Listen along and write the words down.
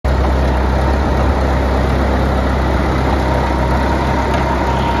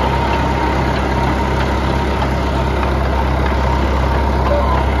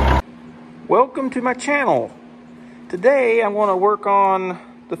to my channel. Today I'm going to work on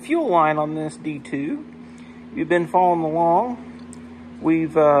the fuel line on this D2. You've been following along.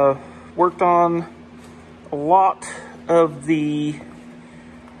 We've worked on a lot of the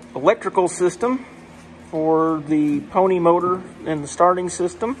electrical system for the pony motor and the starting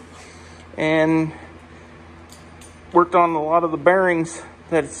system, and worked on a lot of the bearings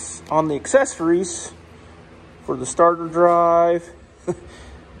that's on the accessories for the starter drive.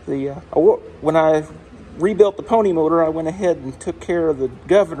 When I rebuilt the pony motor, I went ahead and took care of the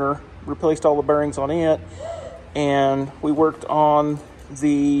governor, replaced all the bearings on it, and we worked on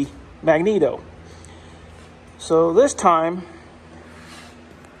the magneto. So this time,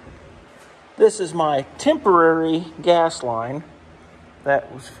 this is my temporary gas line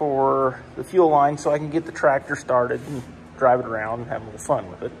that was for the fuel line, so I can get the tractor started and drive it around and have a little fun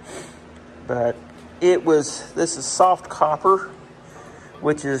with it. But this is soft copper,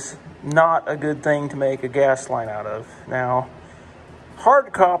 which is not a good thing to make a gas line out of. Now,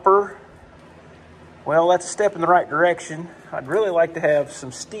 hard copper, well, that's a step in the right direction. I'd really like to have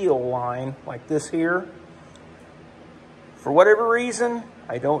some steel line like this here. For whatever reason,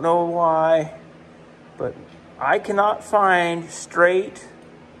 I don't know why, but I cannot find straight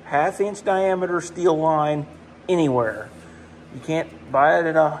half-inch diameter steel line anywhere. You can't buy it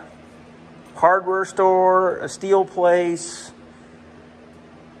in a hardware store, a steel place,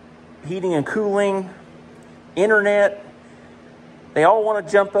 heating and cooling, internet. They all want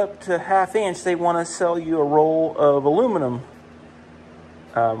to jump up to half-inch. They want to sell you a roll of aluminum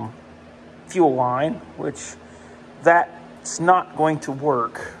fuel line, which that's not going to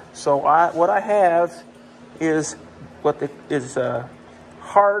work. So what I have is a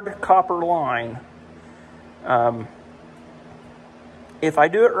hard copper line. If I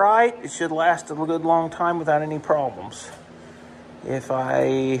do it right, it should last a good long time without any problems. If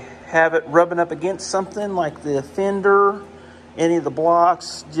I have it rubbing up against something like the fender, any of the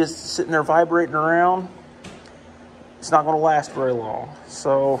blocks just sitting there vibrating around, it's not going to last very long.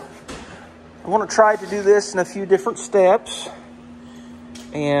 So I want to try to do this in a few different steps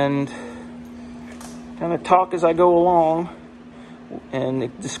and kind of talk as I go along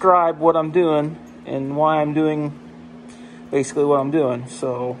and describe what I'm doing and why I'm doing basically what I'm doing.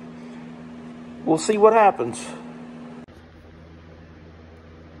 So we'll see what happens.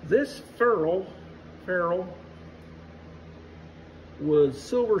 This ferrule was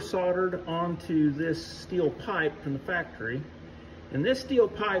silver soldered onto this steel pipe from the factory. And this steel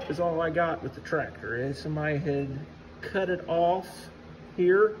pipe is all I got with the tractor. Somebody had cut it off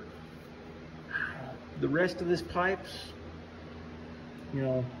here. The rest of this pipe's,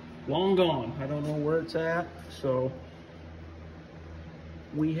 long gone. I don't know where it's at. So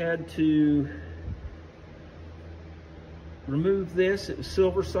we had to remove this. It was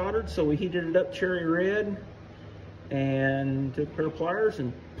silver soldered, so we heated it up cherry red and took a pair of pliers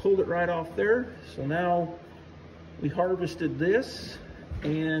and pulled it right off there. So now we harvested this,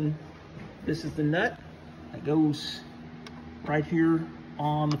 and this is the nut that goes right here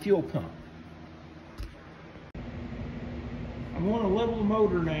on the fuel pump. I'm going to level the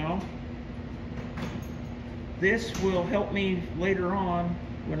motor now. This will help me later on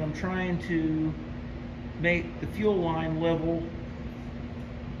when I'm trying to make the fuel line level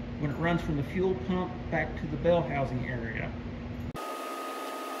when it runs from the fuel pump back to the bell housing area.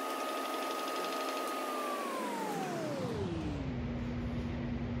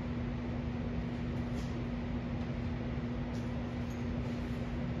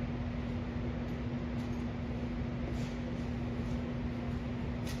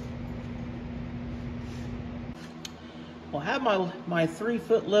 Well, I have my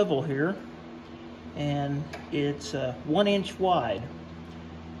 3-foot level here, and it's 1 inch wide.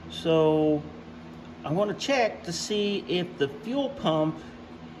 So I'm going to check to see if the fuel pump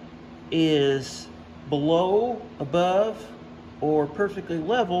is below, above, or perfectly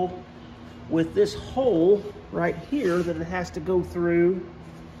level with this hole right here that it has to go through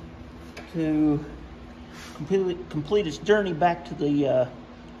to complete its journey back to the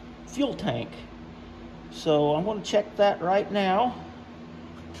fuel tank. So I'm going to check that right now,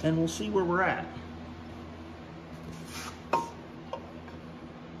 and we'll see where we're at.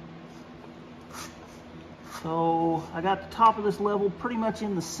 So I got the top of this level pretty much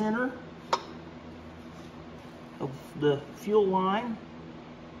in the center of the fuel line,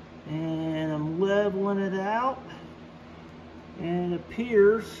 and I'm leveling it out, and it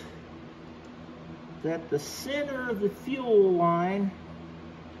appears that the center of the fuel line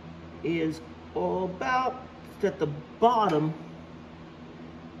is about at the bottom,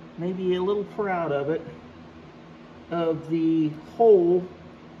 maybe a little proud of it, of the hole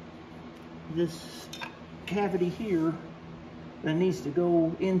this cavity here that needs to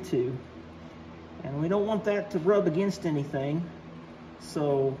go into. And we don't want that to rub against anything.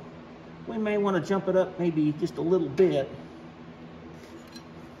 So we may want to jump it up maybe just a little bit.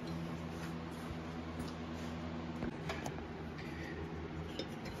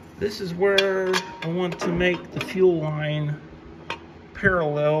 This is where I want to make the fuel line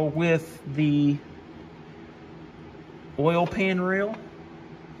parallel with the oil pan rail.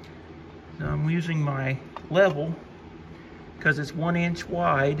 Now I'm using my level because it's 1 inch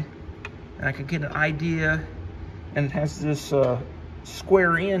wide, and I can get an idea, and it has this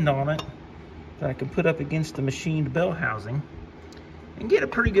square end on it that I can put up against the machined bell housing and get a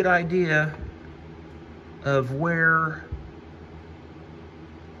pretty good idea of where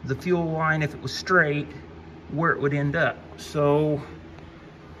the fuel line, if it was straight, where it would end up. So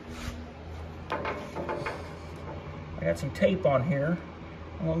I got some tape on here.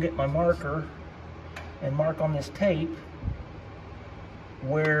 I'm gonna get my marker and mark on this tape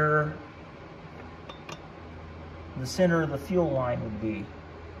where the center of the fuel line would be.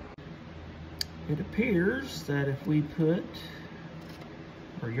 It appears that if we put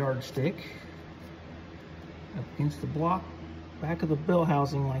our yardstick up against the block back of the bell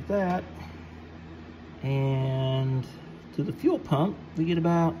housing like that, and to the fuel pump, we get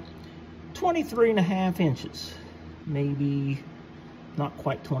about 23.5 inches, maybe not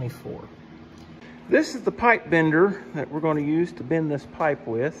quite 24. This is the pipe bender that we're going to use to bend this pipe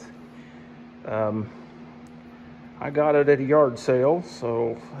with. I got it at a yard sale,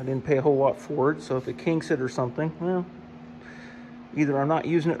 so I didn't pay a whole lot for it. So if it kinks it or something, well, either I'm not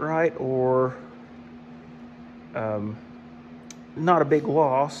using it right or not a big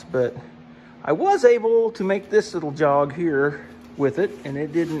loss. But I was able to make this little jog here with it, and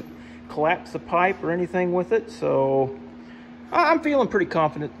it didn't collapse the pipe or anything with it. So I'm feeling pretty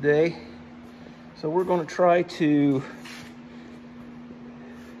confident today. So we're going to try to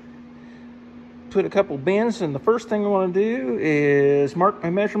put a couple bends, and the first thing I want to do is mark my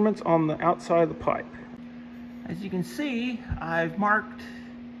measurements on the outside of the pipe. As you can see, I've marked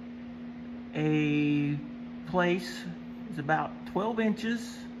a place. It's about 12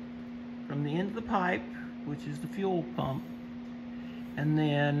 inches from the end of the pipe, which is the fuel pump, and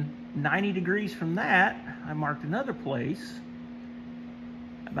then 90 degrees from that I marked another place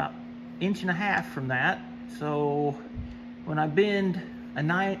about 1.5 inches from that. So when I bend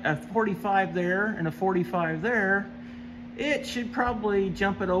a 45 there and a 45 there, it should probably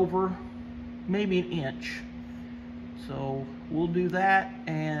jump it over maybe 1 inch. So we'll do that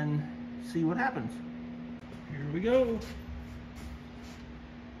and see what happens. Here we go.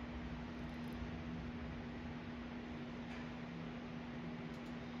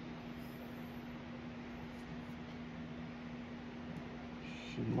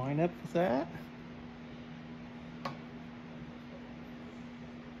 Should line up with that.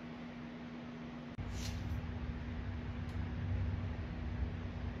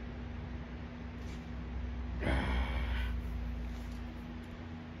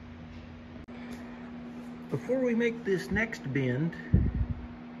 Before we make this next bend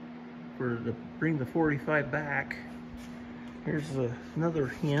bring the 45 back, here's another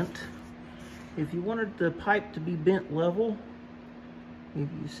hint. If you wanted the pipe to be bent level, if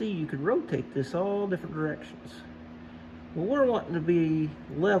you see, you could rotate this all different directions. Well, we're wanting to be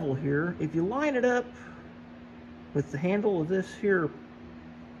level here. If you line it up with the handle of this here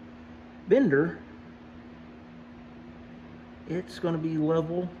bender, it's going to be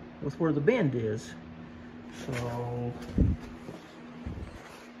level with where the bend is. So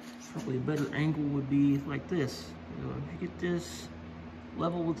probably a better angle would be like this. If you get this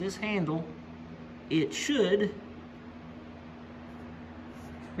level with this handle, it should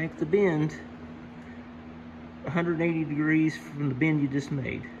make the bend 180 degrees from the bend you just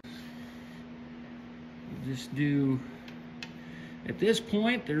made. Just do, at this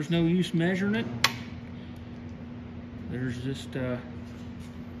point, there's no use measuring it. There's just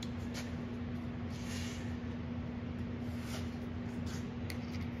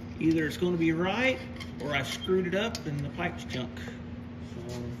either it's going to be right, or I screwed it up and the pipe's junk.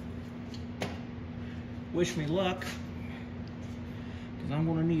 So, wish me luck, because I'm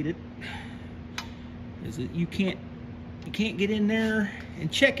going to need it. Is that you can't get in there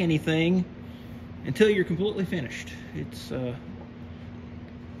and check anything until you're completely finished. It's so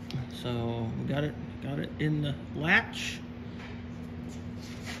we got it in the latch.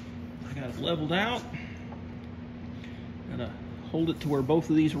 I got it leveled out. Gotta hold it to where both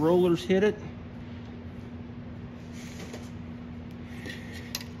of these rollers hit it.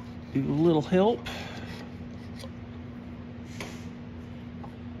 Do a little help.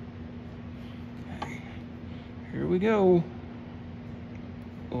 we go.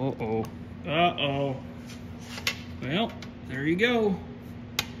 Uh-oh. Uh-oh. Well, there you go.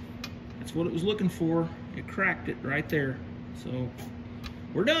 That's what it was looking for. It cracked it right there. So,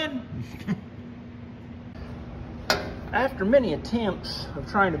 we're done. After many attempts of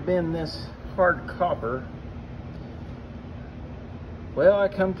trying to bend this hard copper, well, I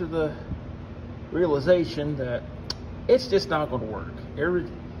come to the realization that it's just not going to work.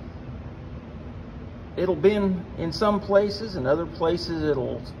 It'll bend in some places, and other places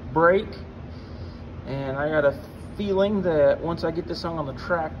it'll break. And I got a feeling that once I get this on the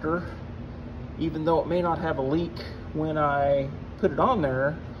tractor, even though it may not have a leak when I put it on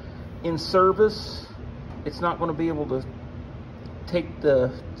there, in service, it's not going to be able to take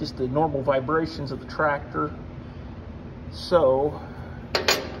just the normal vibrations of the tractor. So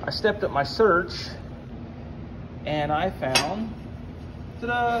I stepped up my search and I found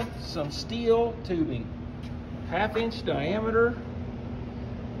some steel tubing, 1/2 inch diameter.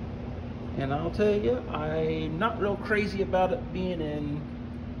 And I'll tell you, I'm not real crazy about it being in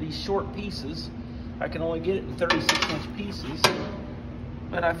these short pieces. I can only get it in 36-inch pieces,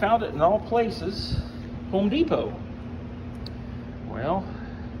 but I found it in all places. Home Depot. Well,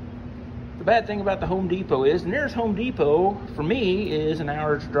 the bad thing about the Home Depot is, the nearest Home Depot for me is an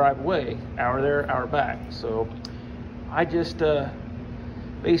hour's drive away. Hour there, hour back. So I just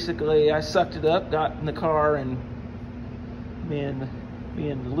basically I sucked it up, got in the car, and me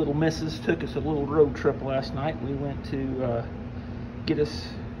and the little missus took us a little road trip last night. We went to get us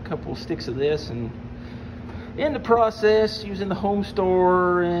a couple of sticks of this, and in the process using the home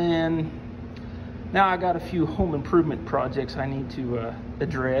store, and now I got a few home improvement projects I need to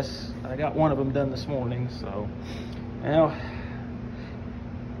address. I got one of them done this morning, so well,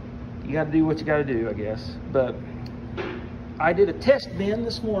 you got to do what you got to do, I guess. But I did a test bend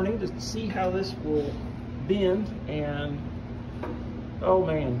this morning to see how this will bend, and oh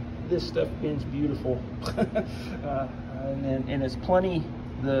man, this stuff bends beautiful. And it's plenty,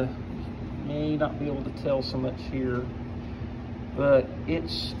 you may not be able to tell so much here, but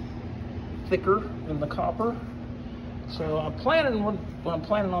it's thicker than the copper. So what I'm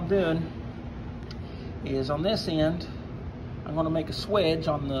planning on doing is, on this end, I'm going to make a swedge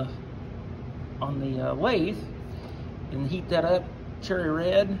on the lathe and heat that up cherry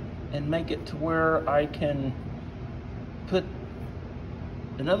red and make it to where I can put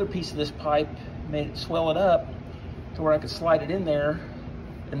another piece of this pipe, swell it up to where I could slide it in there,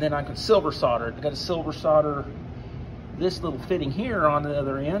 and then I could silver solder it. I got to silver solder this little fitting here on the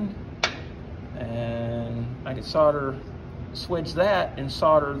other end, and I could swedge that and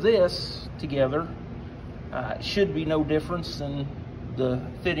solder this together. It should be no difference than the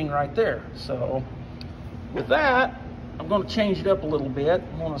fitting right there. So with that, I'm going to change it up a little bit.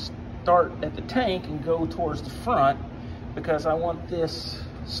 I'm going to start at the tank and go towards the front, because I want this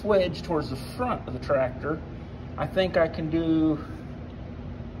swedge towards the front of the tractor. I think I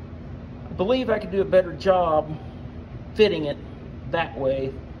believe I can do a better job fitting it that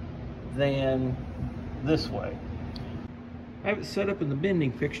way than this way. I have it set up in the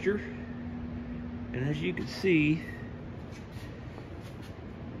bending fixture, and as you can see,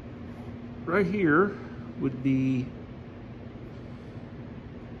 right here would be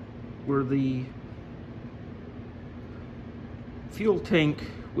where the fuel tank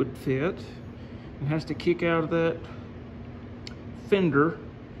would fit. It has to kick out of that fender.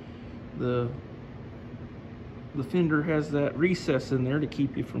 The fender has that recess in there to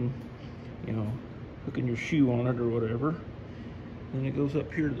keep you from, hooking your shoe on it or whatever. Then it goes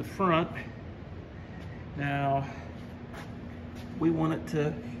up here to the front. Now, we want it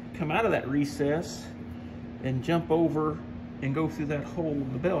to come out of that recess and jump over and go through that hole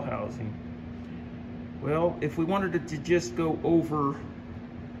in the bell housing. Well, if we wanted it to just go over,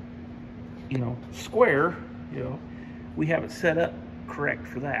 square, we have it set up correct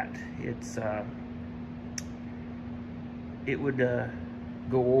for that. It would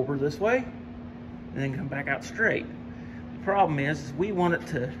go over this way and then come back out straight. The problem is we want it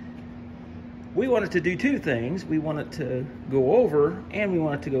to do two things. We want it to go over, and we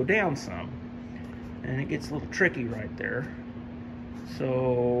want it to go down some. And it gets a little tricky right there.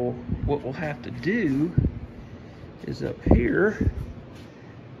 So what we'll have to do is, up here,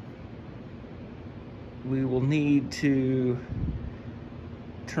 we will need to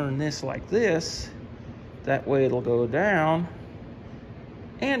turn this like this. That way it'll go down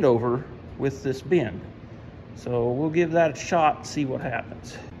and over with this bend. So we'll give that a shot and see what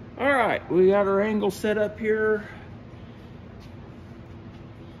happens. All right, we got our angle set up here.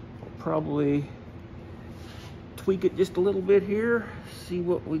 We'll probably tweak it just a little bit here, see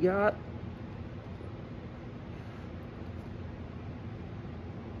what we got.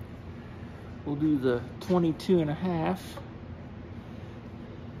 we'll do the 22.5.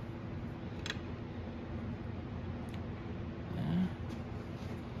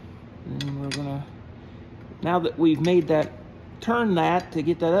 And we're gonna, now that we've made that, turn that to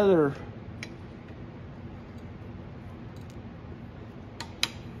get that other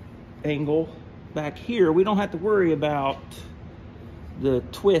angle back here, we don't have to worry about the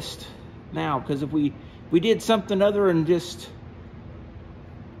twist now, because if we did something other than just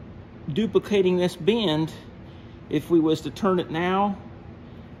duplicating this bend, if we was to turn it now,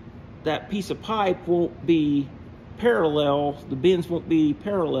 that piece of pipe won't be parallel, the bends won't be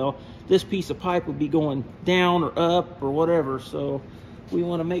parallel. This piece of pipe would be going down or up or whatever. So we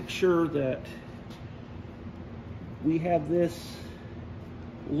want to make sure that we have this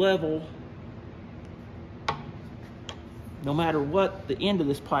level no matter what the end of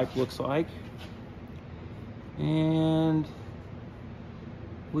this pipe looks like. And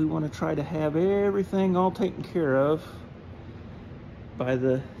we want to try to have everything all taken care of by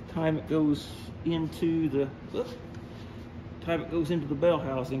the time it goes into the bell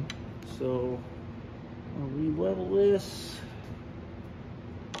housing. So I'll re-level this,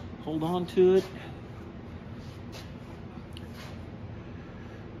 hold on to it.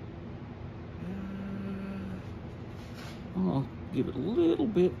 I'm gonna give it a little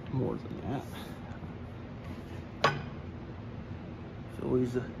bit more than that. It's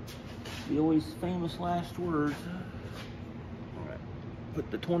always the always famous last words. All right, put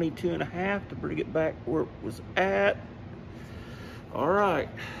the 22.5 to bring it back where it was at. All right.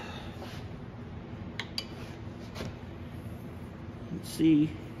 Let's see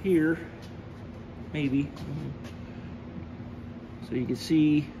here, maybe. So you can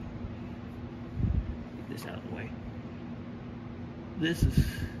see, get this out of the way. This is,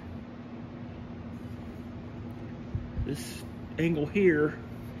 this angle here,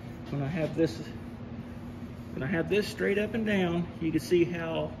 when I have this straight up and down, you can see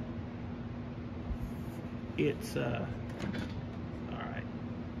how it's, all right.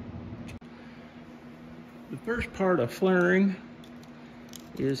 The first part of flaring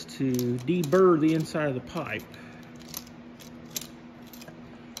is to deburr the inside of the pipe.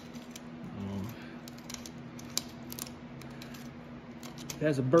 It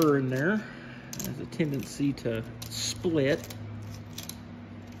has a burr in there. It has a tendency to split.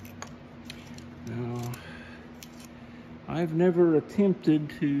 Now, I've never attempted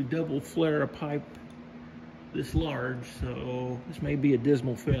to double flare a pipe this large, so this may be a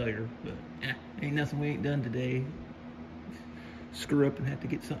dismal failure, but ain't nothing we ain't done today. Screw up and have to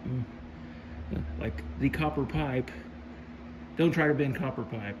get something like the copper pipe. Don't try to bend copper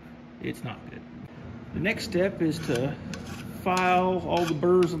pipe. It's not good. The next step is to file all the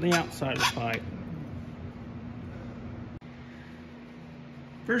burrs on the outside of the pipe.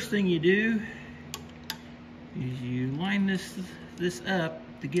 First thing you do is you line this up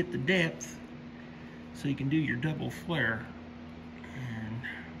to get the depth so you can do your double flare, and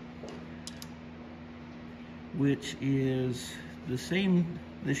which is the same.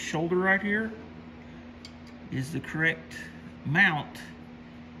 This shoulder right here is the correct mount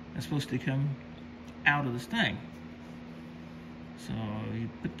that's supposed to come out of this thing. So you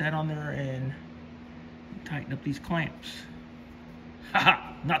put that on there and tighten up these clamps.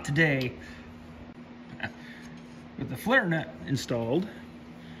 Haha, not today. With the flare nut installed,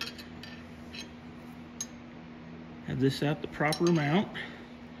 have this at the proper amount.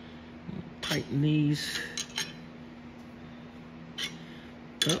 Tighten these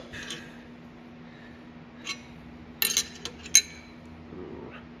up.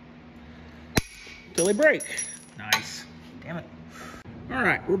 Till they break. Nice. Damn it. All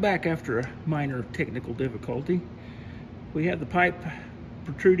right, we're back after a minor technical difficulty. We have the pipe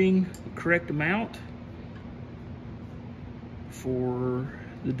protruding the correct amount for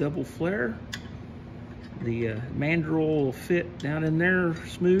the double flare. The mandrel will fit down in there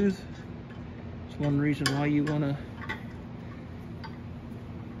smooth. It's one reason why you want to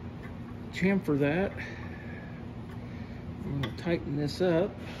chamfer that. I'm going to tighten this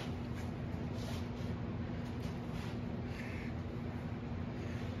up.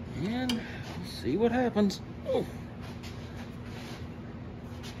 And see what happens. Oh.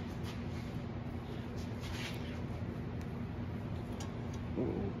 Oh.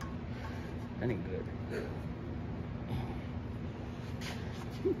 That ain't good. Yeah.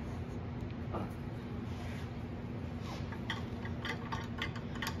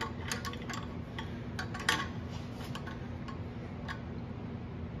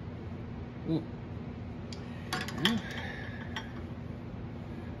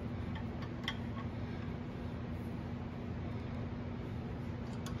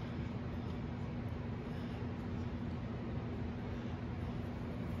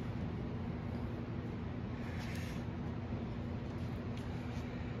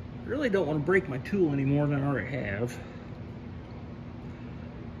 really don't want to break my tool any more than I already have.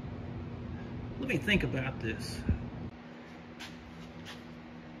 Let me think about this.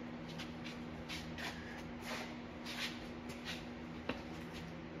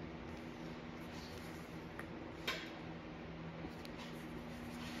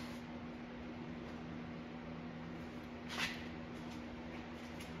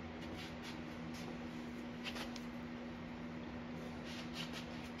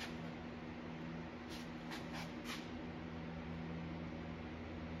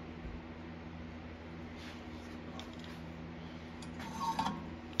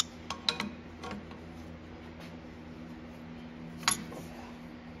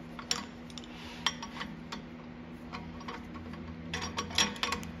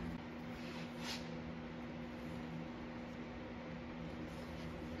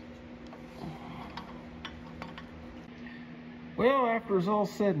 Well, after it's all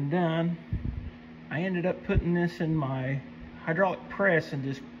said and done, I ended up putting this in my hydraulic press and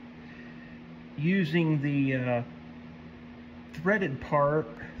just using the threaded part,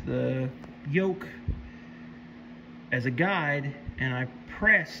 the yoke, as a guide, and I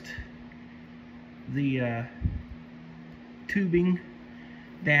pressed the tubing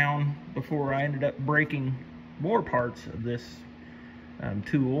down before I ended up breaking more parts of this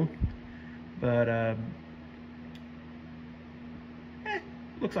tool. But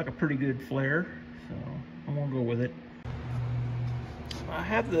looks like a pretty good flare, so I'm gonna go with it. I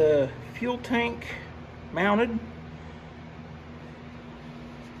have the fuel tank mounted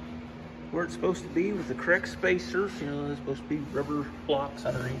where it's supposed to be with the correct spacers. You know, there's supposed to be rubber blocks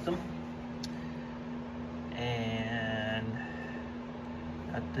underneath them. And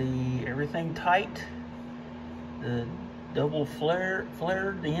got everything tight. The double flare,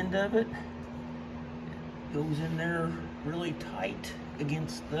 the end of it goes in there really tight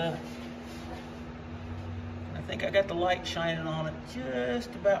against the, I think I got the light shining on it just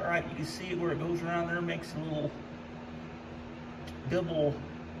about right. You can see it where it goes around there, makes a little double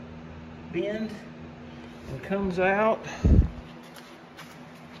bend and comes out.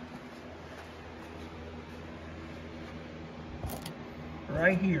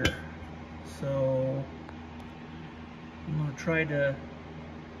 Right here. So I'm going to try to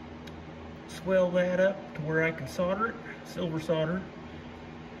swell that up to where I can solder it, silver solder,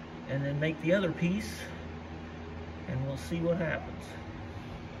 and then make the other piece, and we'll see what happens.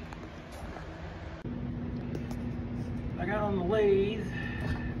 I got on the lathe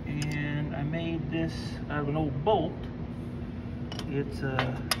and I made this out of an old bolt. It's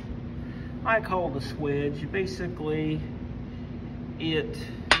I call it a swedge. Basically, the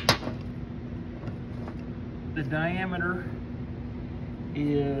diameter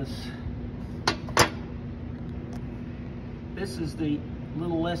is, this is the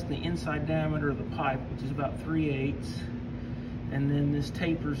little less than the inside diameter of the pipe, which is about 3/8, and then this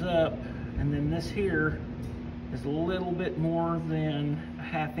tapers up, and then this here is a little bit more than a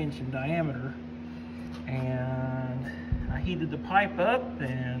 1/2 inch in diameter. And I heated the pipe up,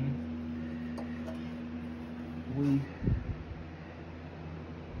 and we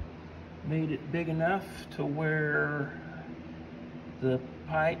made it big enough to where the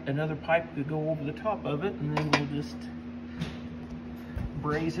pipe, another pipe could go over the top of it, and then we'll just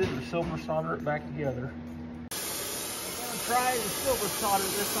braze it or silver solder it back together. I'm going to try to silver solder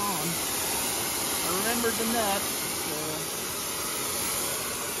this on. I remembered the nuts, so.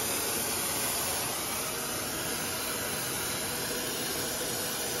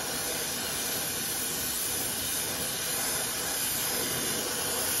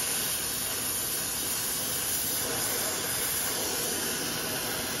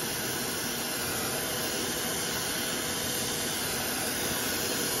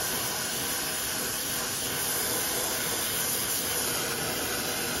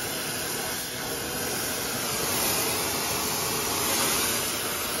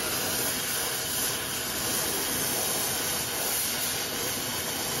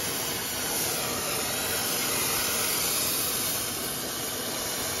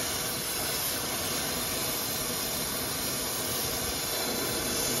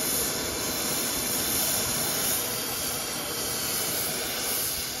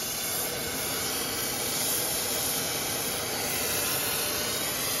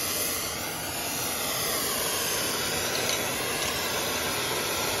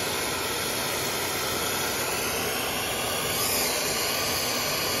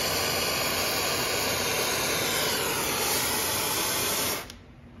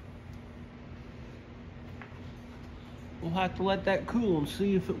 We'll have to let that cool and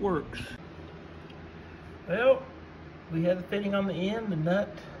see if it works. Well, we have the fitting on the end, the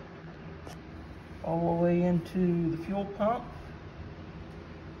nut all the way into the fuel pump.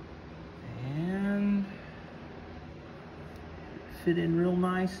 And fit in real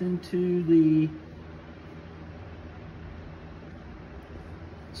nice into the,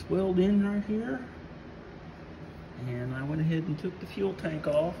 it's welled in right here. And I went ahead and took the fuel tank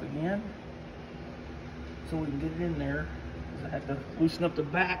off again so we can get it in there. I had to loosen up the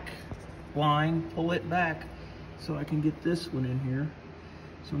back line, pull it back so I can get this one in here.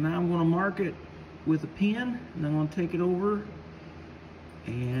 So now I'm going to mark it with a pin, and I'm going to take it over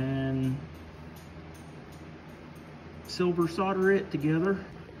and silver solder it together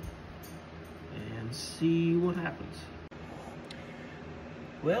and see what happens.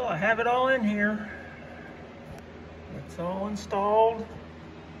 Well, I have it all in here. It's all installed.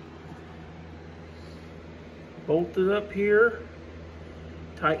 Bolted up here,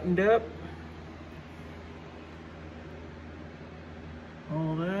 tightened up.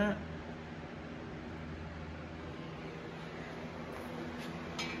 All that.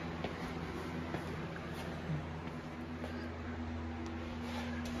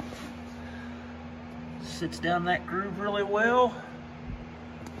 Sits down that groove really well.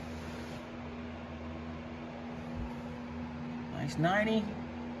 Nice 90.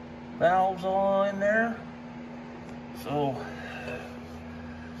 Valves all in there. So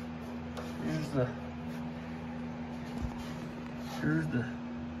here's the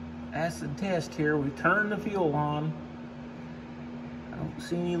acid test here. We turn the fuel on. I don't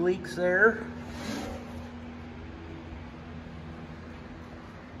see any leaks there.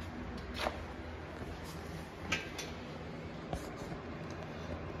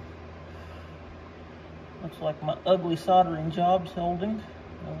 Looks like my ugly soldering job's holding.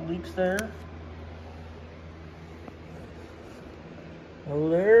 No leaks there. Go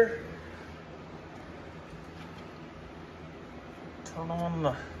there. Turn on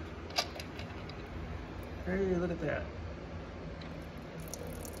the, hey, look at that.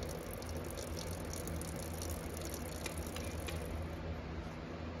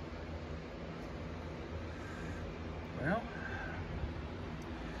 Well,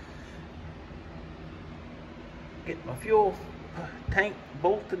 get my fuel tank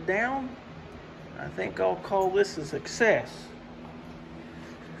bolted down. I think I'll call this a success.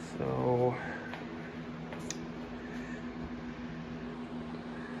 So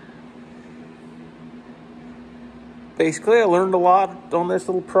basically I learned a lot on this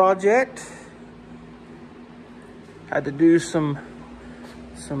little project. Had to do some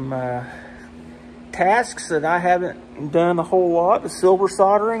tasks that I haven't done a whole lot. The silver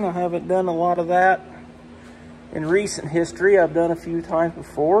soldering, I haven't done a lot of that in recent history. I've done a few times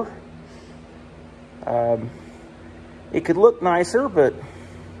before. It could look nicer, but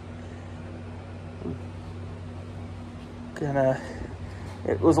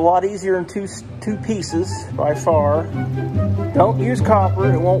it was a lot easier in two pieces by far. Don't use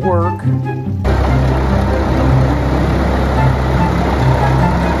copper, it won't work.